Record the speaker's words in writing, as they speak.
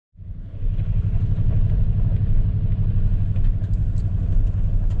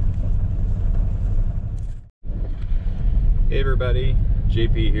everybody,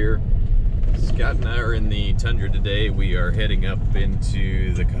 JP here. Scott and I are in the Tundra today. We are heading up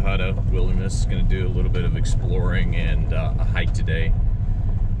into the Cohutta Wilderness. Going to do a little bit of exploring and a hike today.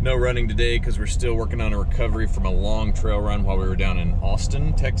 No running today because we're still working on a recovery from a long trail run while we were down in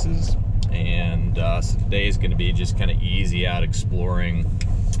Austin, Texas. And so today is going to be just kind of easy out exploring,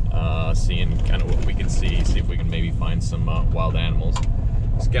 seeing kind of what we can see if we can maybe find some wild animals.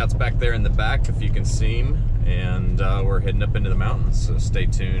 Scout's back there in the back if you can see him, and we're heading up into the mountains, so stay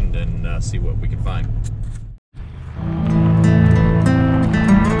tuned and see what we can find.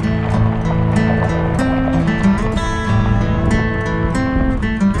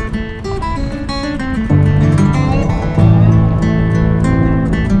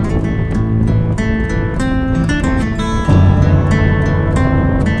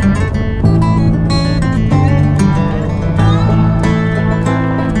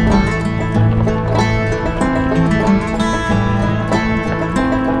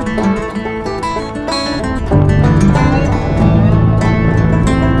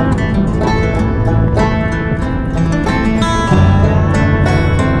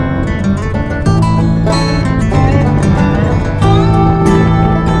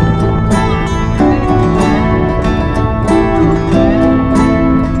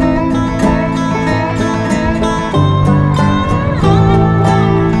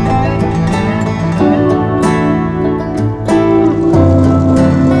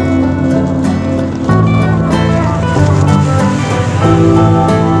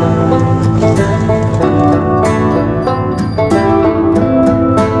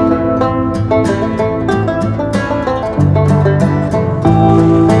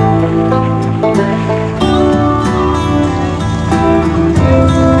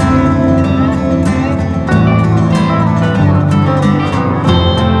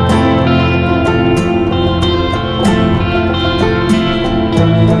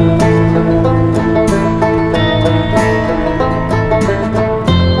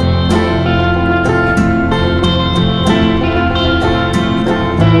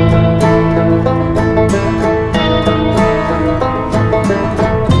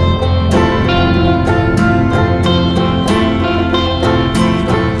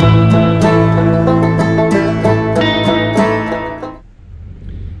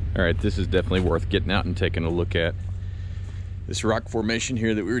 This is definitely worth getting out and taking a look at. This rock formation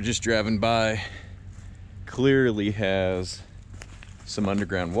here that we were just driving by clearly has some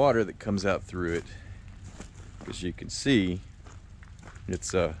underground water that comes out through it. As you can see,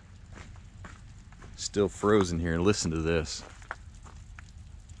 it's still frozen here. Listen to this.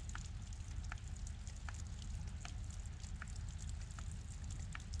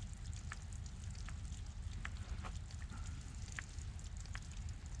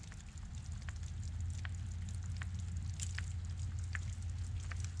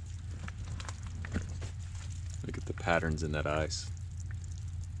 Look at the patterns in that ice.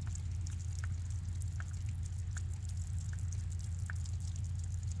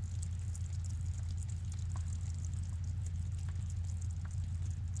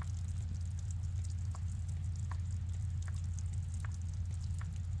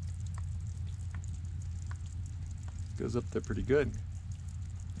 Goes up there pretty good.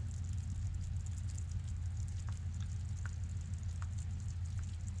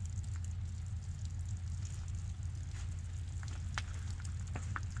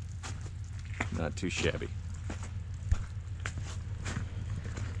 Not too shabby.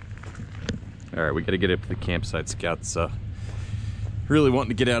 All right, we got to get up to the campsite. Scout's really wanting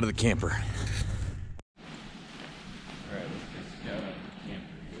to get out of the camper. All right, let's get Scout out of the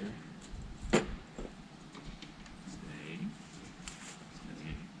camper here. Stay.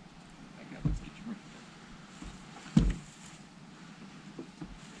 Back up. Let's get your room.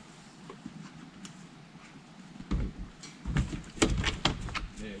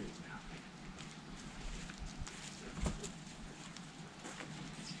 There we go.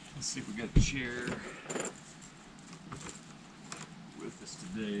 Let's see if we got a chair with us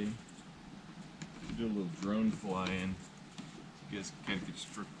today. We'll do a little drone flying. You guys can kind of get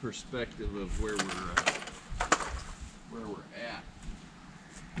a perspective of where we're at.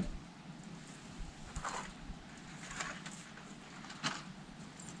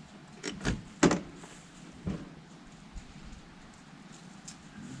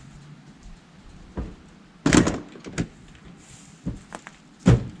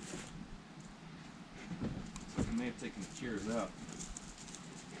 Taking the chairs out.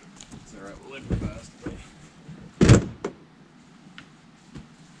 It's alright, we'll improvise today.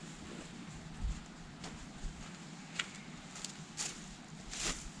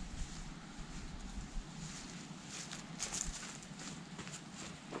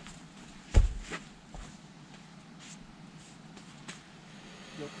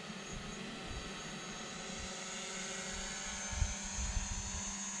 go.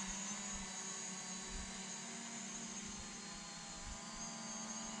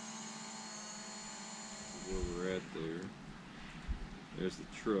 Where we're at there. There's the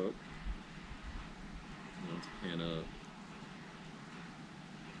truck. Now let's pan up.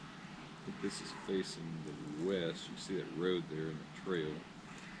 I think this is facing the west. You see that road there in the trail.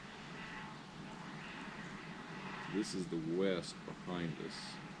 This is the west behind us.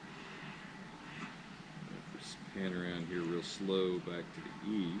 If we just pan around here real slow back to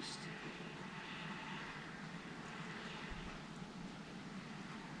the east.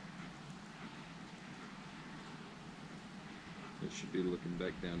 It should be looking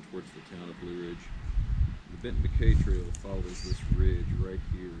back down towards the town of Blue Ridge. The Benton McKay Trail follows this ridge right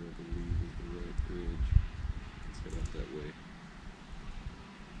here, I believe is the right ridge. Let's head up that way.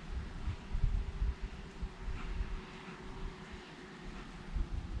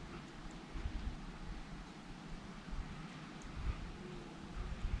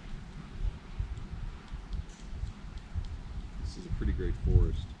 This is a pretty great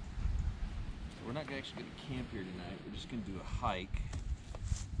forest. We're not actually going to camp here tonight. We're just going to do a hike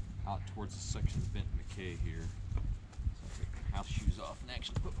out towards the section of Benton McKay here. So I'll take my house shoes off and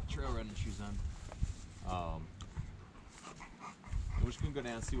actually put my trail running shoes on. We're just going to go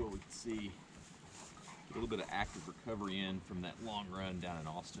down and see what we can see. Get a little bit of active recovery in from that long run down in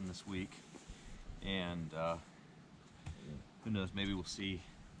Austin this week. And who knows, maybe we'll see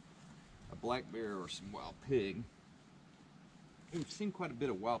a black bear or some wild pig. We've seen quite a bit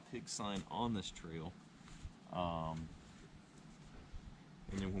of wild pig sign on this trail. And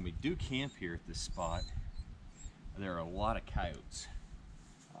then when we do camp here at this spot, there are a lot of coyotes.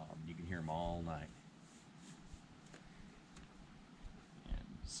 You can hear them all night. And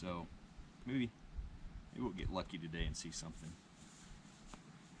so maybe we'll get lucky today and see something.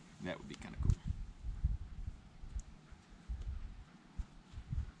 That would be kind of cool.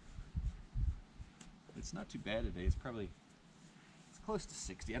 It's not too bad today. It's close to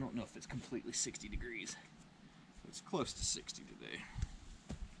 60. I don't know if it's completely 60 degrees. But it's close to 60 today.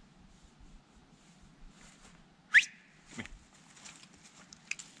 Come here.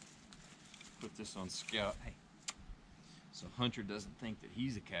 Put this on Scout. Hey. So Hunter doesn't think that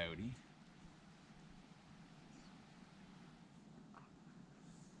he's a coyote.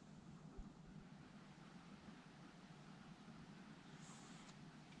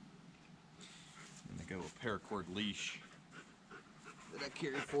 And I got a paracord leash that I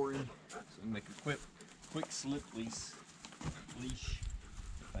carry for him, so I can make a quick slip leash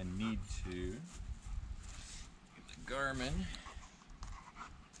if I need to. Get the Garmin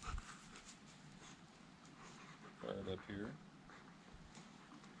fired up here.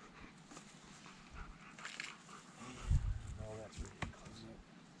 And all that's ready to close up.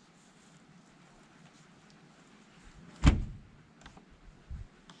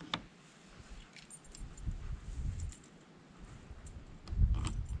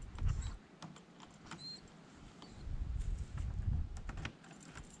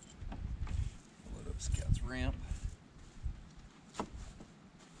 Scout's ramp until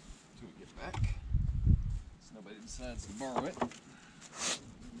we get back, so nobody decides to borrow it.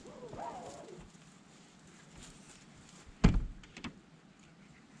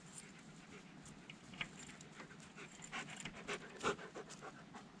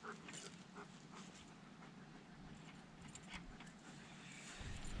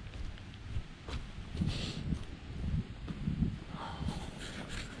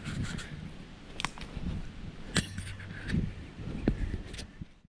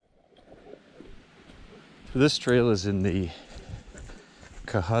 This trail is in the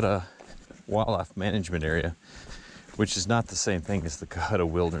Cohutta Wildlife Management area, which is not the same thing as the Cohutta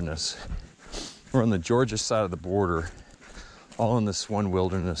Wilderness. We're on the Georgia side of the border, all in this one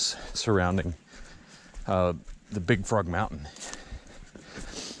wilderness surrounding the Big Frog Mountain.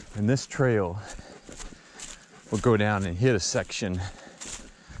 And this trail will go down and hit a section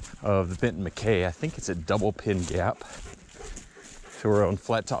of the Benton McKay. I think it's a double pin gap. So we're on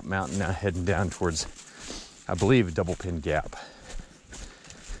Flat Top Mountain now, heading down towards, I believe, a double pin gap.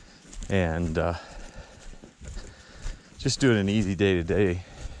 And just doing an easy day today.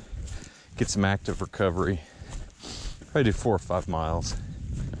 Get some active recovery. Probably do 4 or 5 miles.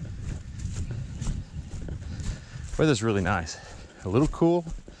 Weather's really nice. A little cool,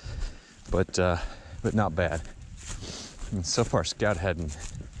 but not bad. And so far, Scout hadn't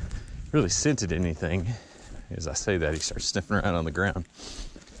really scented anything. As I say that, he starts sniffing around on the ground.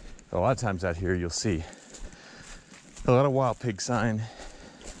 A lot of times out here, you'll see a lot of wild pig sign.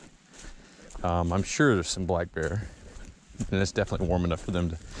 I'm sure there's some black bear. and it's definitely warm enough for them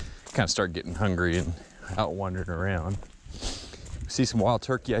to kind of start getting hungry and out wandering around. We see some wild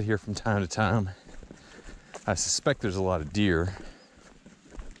turkey out here from time to time. I suspect there's a lot of deer.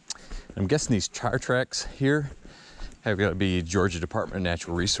 I'm guessing these tire tracks here have got to be Georgia Department of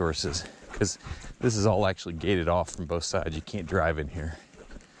Natural Resources, because this is all actually gated off from both sides. You can't drive in here.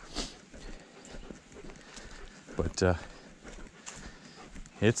 But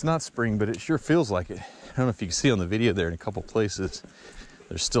it's not spring, but it sure feels like it. I don't know if you can see on the video there, in a couple places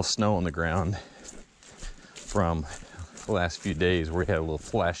there's still snow on the ground from the last few days where we had a little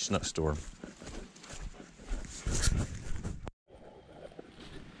flash snowstorm.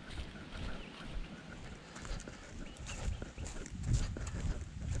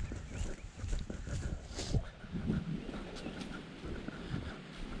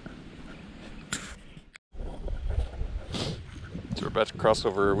 So we're about to cross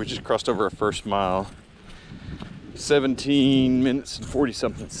over, we just crossed over our first mile. 17 minutes and 40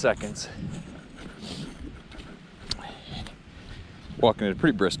 something seconds. Walking at a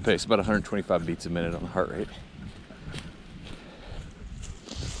pretty brisk pace, about 125 beats a minute on the heart rate.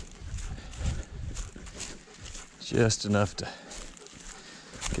 Just enough to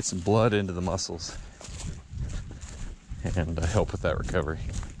get some blood into the muscles and help with that recovery.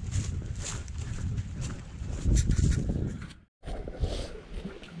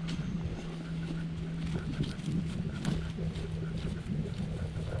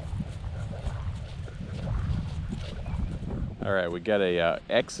 All right, we got a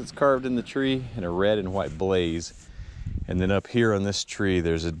X that's carved in the tree and a red and white blaze. And then up here on this tree,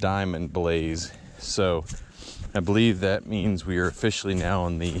 there's a diamond blaze. So I believe that means we are officially now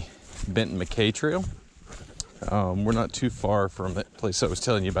on the Benton McKay Trail. We're not too far from that place I was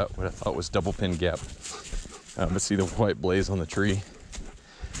telling you about, what I thought was Double Pin Gap. But see the white blaze on the tree.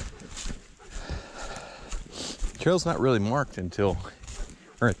 The trail's not really marked until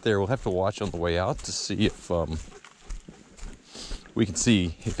right there. We'll have to watch on the way out to see if we can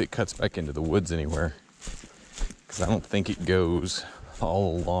see if it cuts back into the woods anywhere, because I don't think it goes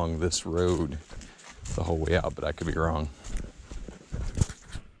all along this road the whole way out, but I could be wrong.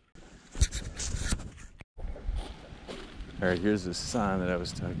 All right, here's the sign that I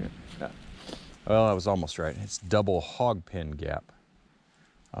was talking about. Well, I was almost right. It's Double Hog Pen Gap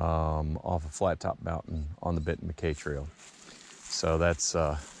off of Flat Top Mountain on the Benton McKay Trail. So that's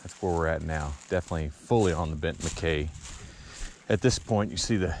where we're at now. Definitely fully on the Benton McKay. At this point, you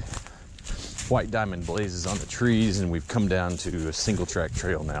see the white diamond blazes on the trees, and we've come down to a single track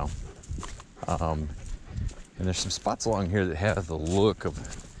trail now. And there's some spots along here that have the look of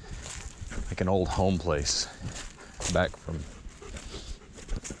like an old home place back from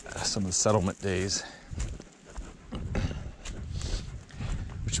some of the settlement days,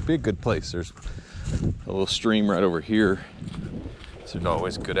 which would be a good place. There's a little stream right over here, so there's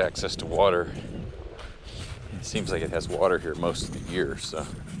always good access to water. It seems like it has water here most of the year, so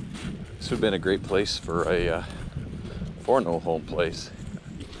this would have been a great place for an old home place,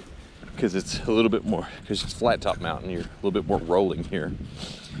 because it's a little bit more, because it's Flat Top Mountain, you're a little bit more rolling here,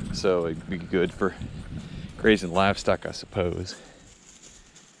 so it'd be good for grazing livestock, I suppose.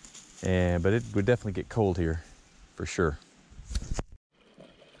 But it would definitely get cold here for sure.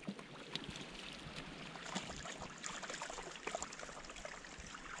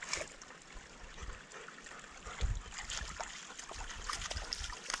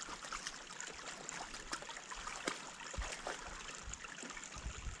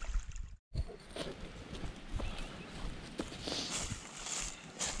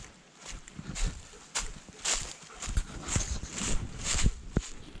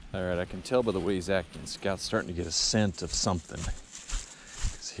 All right, I can tell by the way he's acting. Scout's starting to get a scent of something.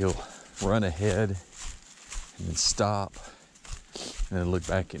 'Cause he'll run ahead and then stop and then look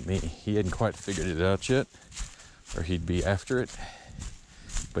back at me. He hadn't quite figured it out yet, or he'd be after it.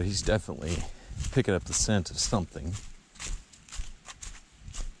 But he's definitely picking up the scent of something.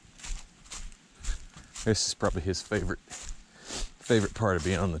 This is probably his favorite part of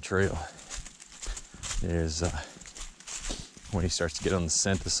being on the trail. Is when he starts to get on the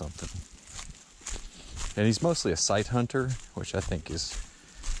scent of something. And he's mostly a sight hunter, which I think is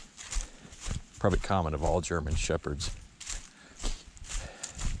probably common of all German shepherds.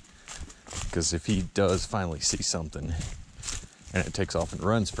 Because if he does finally see something and it takes off and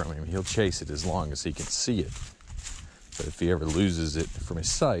runs from him, he'll chase it as long as he can see it. But if he ever loses it from his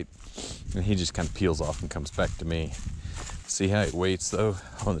sight, then he just kind of peels off and comes back to me. See how he waits though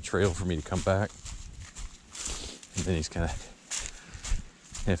on the trail for me to come back? And then he's kind of,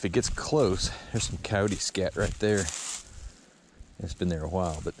 and if it gets close, there's some coyote scat right there. It's been there a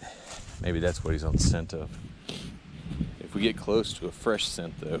while, but maybe that's what he's on the scent of. If If we get close to a fresh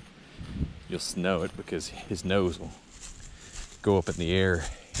scent though, you'll smell it because his nose will go up in the air.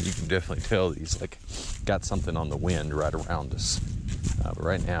 You can definitely tell that he's like got something on the wind right around us. But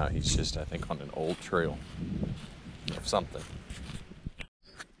right now he's just, I think, on an old trail of something.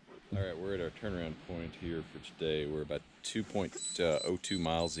 All right, we're at our turnaround point here for today. We're about 2.02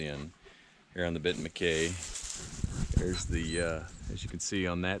 miles in here on the Benton McKay. There's the, as you can see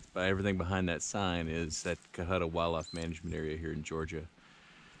on that, by everything behind that sign is that Cohutta Wildlife Management area here in Georgia.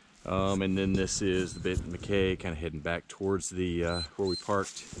 And then this is the Benton McKay, kind of heading back towards the where we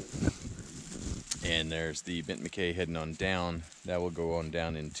parked. And there's the Benton McKay heading on down. That will go on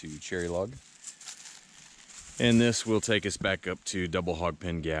down into Cherry Log. And this will take us back up to Double Hog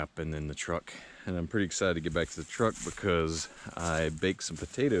Pen Gap and then the truck. And I'm pretty excited to get back to the truck because I baked some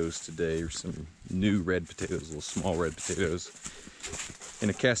potatoes today, or some new red potatoes, little small red potatoes, in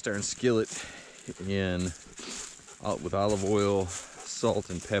a cast iron skillet with olive oil,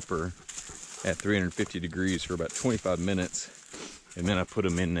 salt, and pepper at 350 degrees for about 25 minutes. And then I put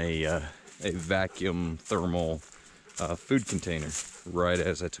them in a vacuum thermal food container right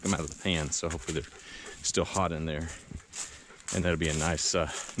as I took them out of the pan. So hopefully they're still hot in there, and that'll be a nice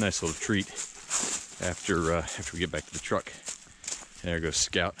nice little treat after we get back to the truck. And there goes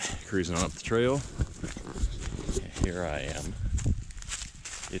Scout cruising on up the trail. And here I am.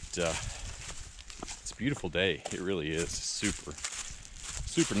 It's a beautiful day. It really is. Super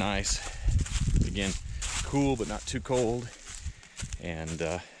nice. Again, cool but not too cold, and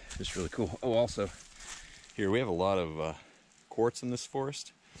it's really cool. Oh, also here we have a lot of quartz in this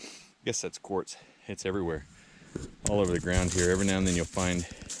forest. I guess that's quartz. It's everywhere, all over the ground here. Every now and then you'll find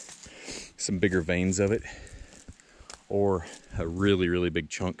some bigger veins of it, or a really big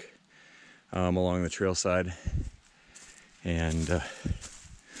chunk along the trail side. And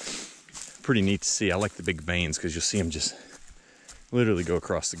pretty neat to see. I like the big veins because you'll see them just literally go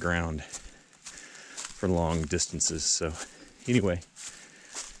across the ground for long distances. So anyway,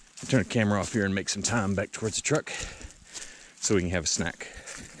 I'll turn the camera off here and make some time back towards the truck so we can have a snack.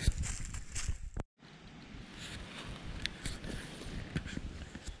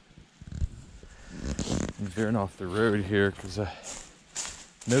 I'm veering off the road here because I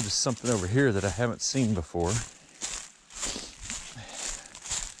noticed something over here that I haven't seen before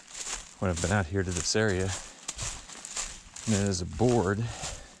when I've been out here to this area. And there's a board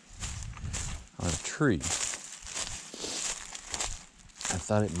on a tree. I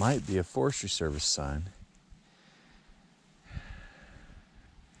thought it might be a Forestry Service sign.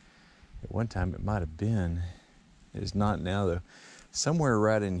 At one time it might have been. It is not now though. Somewhere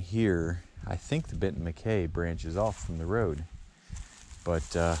right in here, I think the Benton McKay branches off from the road. But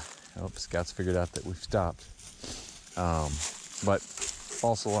Scout's figured out that we've stopped. But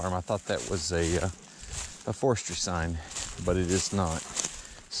false alarm, I thought that was a forestry sign, but it is not.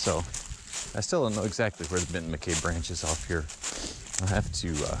 So I still don't know exactly where the Benton McKay branches off here. I'll have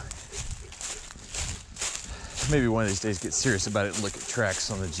to maybe one of these days get serious about it and look at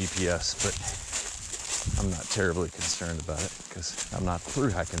tracks on the GPS, but I'm not terribly concerned about it because I'm not through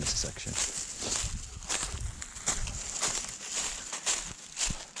hiking this section.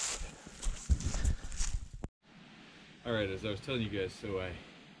 All right, as I was telling you guys, so I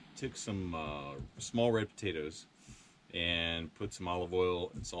took some small red potatoes and put some olive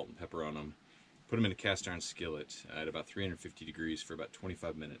oil and salt and pepper on them, put them in a cast iron skillet at about 350 degrees for about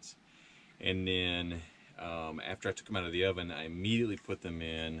 25 minutes. And then after I took them out of the oven, I immediately put them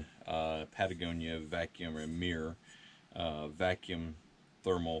in Patagonia vacuum or mirror vacuum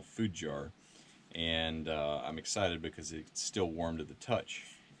thermal food jar. And I'm excited because it's still warm to the touch.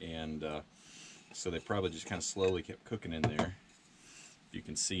 And so they probably just kind of slowly kept cooking in there. You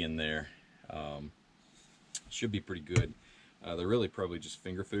can see in there, should be pretty good. They're really probably just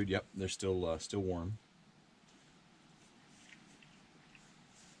finger food. Yep, they're still warm.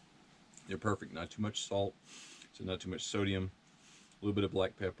 They're perfect. Not too much salt, so not too much sodium. A little bit of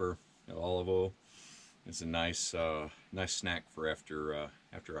black pepper, olive oil. It's a nice nice snack for after a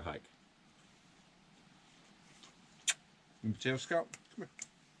hike. Potato Scout, come here.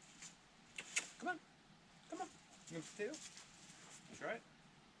 Come on. You want a potato? Try it.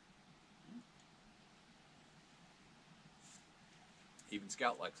 Even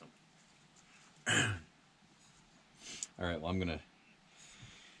Scout likes them. All right, well, I'm gonna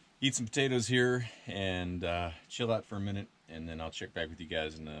eat some potatoes here and chill out for a minute, and then I'll check back with you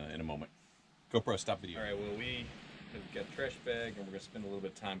guys in a moment. GoPro, stop video. All right, well, we have got a trash bag, and we're gonna spend a little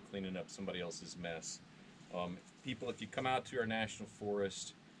bit of time cleaning up somebody else's mess. People, if you come out to our national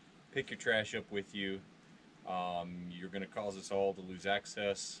forest, pick your trash up with you. You're going to cause us all to lose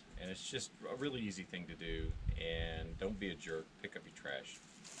access, and it's just a really easy thing to do. And don't be a jerk, pick up your trash.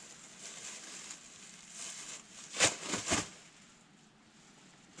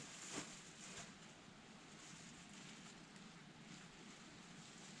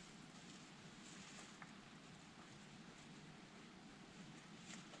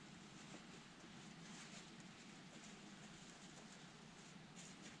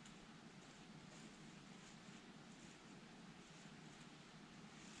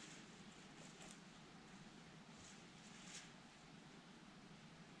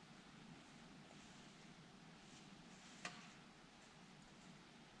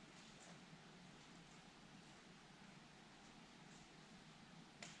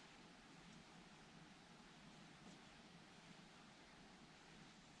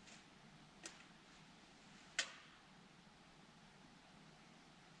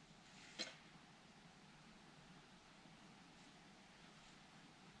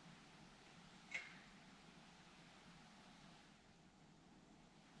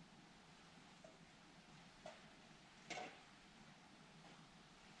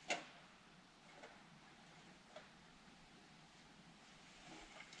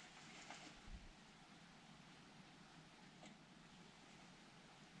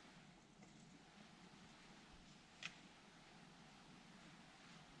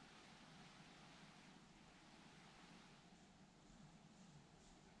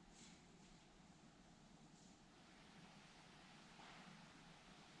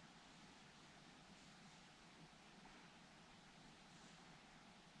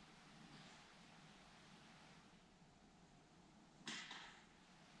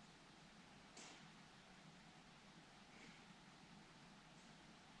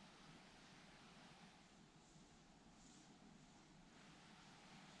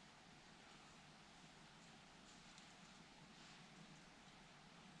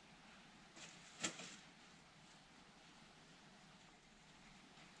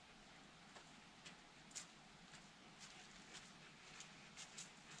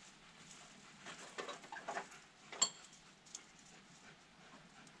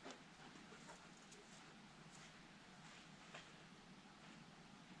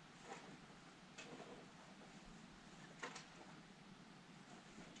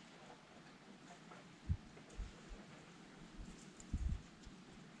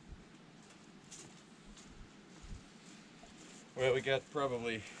 Well, we got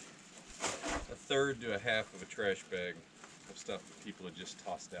probably a third to a half of a trash bag of stuff that people had just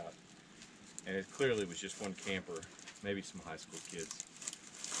tossed out. And it clearly was just one camper, maybe some high school kids.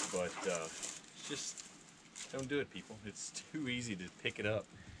 But just don't do it, people. It's too easy to pick it up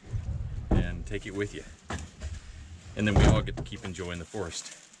and take it with you. And then we all get to keep enjoying the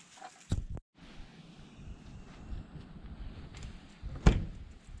forest.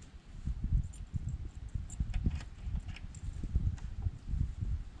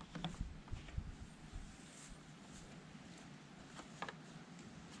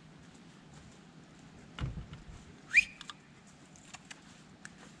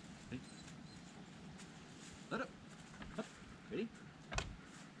 Let up. Up. Ready?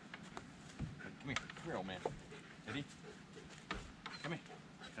 Come here, old man. Ready? Come here.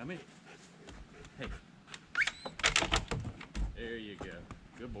 Come here. Hey. There you go.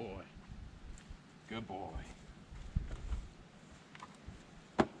 Good boy. Good boy.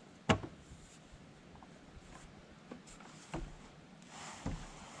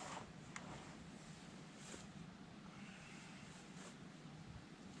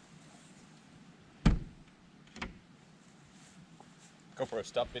 Go for a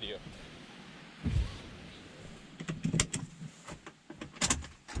stop video.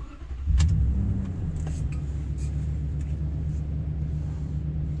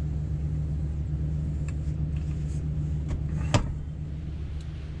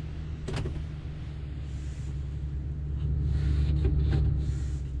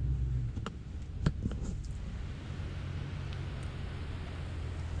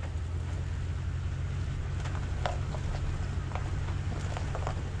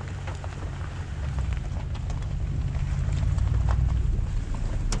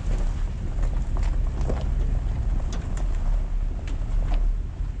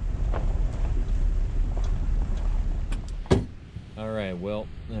 Alright, well,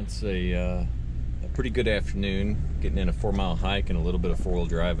 that's a pretty good afternoon, getting in a 4-mile hike and a little bit of 4-wheel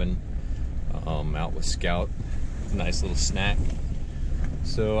driving out with Scout. Nice little snack.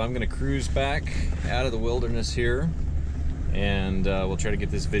 So I'm going to cruise back out of the wilderness here, and we'll try to get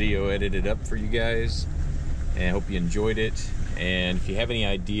this video edited up for you guys, and I hope you enjoyed it. And if you have any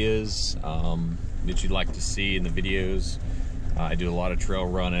ideas that you'd like to see in the videos. I do a lot of trail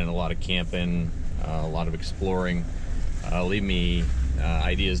running, a lot of camping, a lot of exploring. Leave me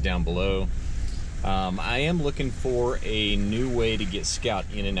ideas down below. I am looking for a new way to get Scout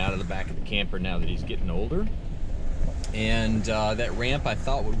in and out of the back of the camper now that he's getting older. And that ramp I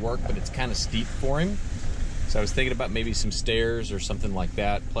thought would work, but it's kind of steep for him. So I was thinking about maybe some stairs or something like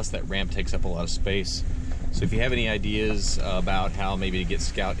that. Plus that ramp takes up a lot of space. So if you have any ideas about how maybe to get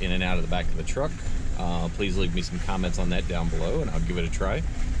Scout in and out of the back of the truck, please leave me some comments on that down below and I'll give it a try.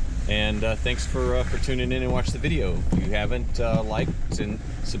 And thanks for tuning in and watch the video. If you haven't liked and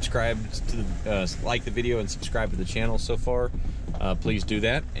subscribed to the like the video and subscribe to the channel so far, please do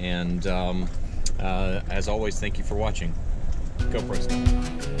that. And as always, thank you for watching. Go Pro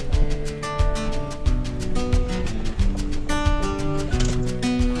Scout.